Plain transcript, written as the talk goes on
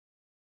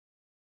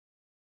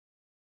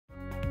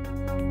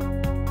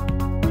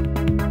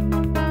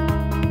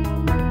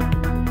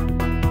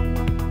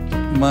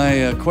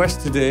My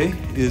quest today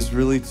is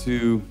really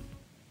to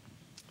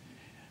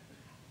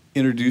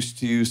introduce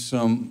to you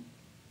some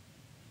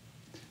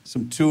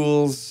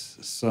tools,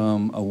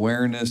 some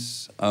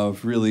awareness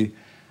of really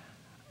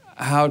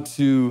how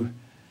to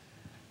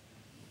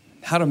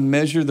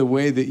measure the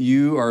way that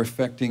you are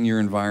affecting your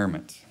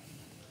environment.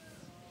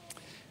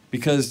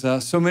 Because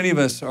so many of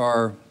us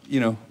are,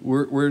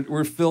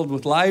 we're filled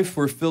with life,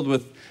 we're filled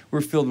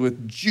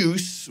with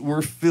juice,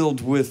 we're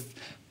filled with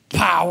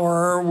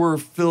power, we're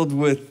filled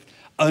with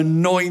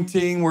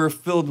anointing, we're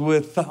filled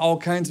with all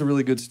kinds of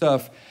really good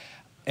stuff.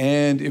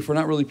 And if we're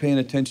not really paying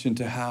attention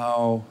to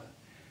how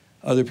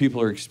other people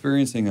are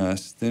experiencing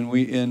us, then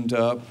we end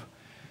up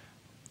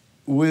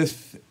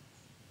with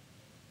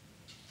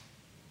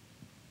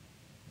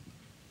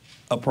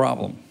a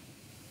problem.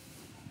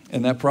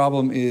 And that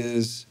problem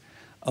is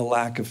a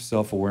lack of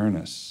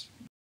self-awareness.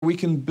 We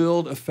can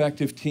build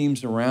effective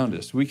teams around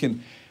us. We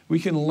can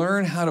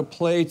learn how to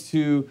play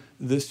to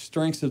the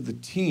strengths of the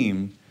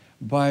team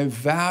by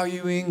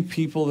valuing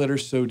people that are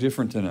so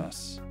different than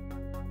us.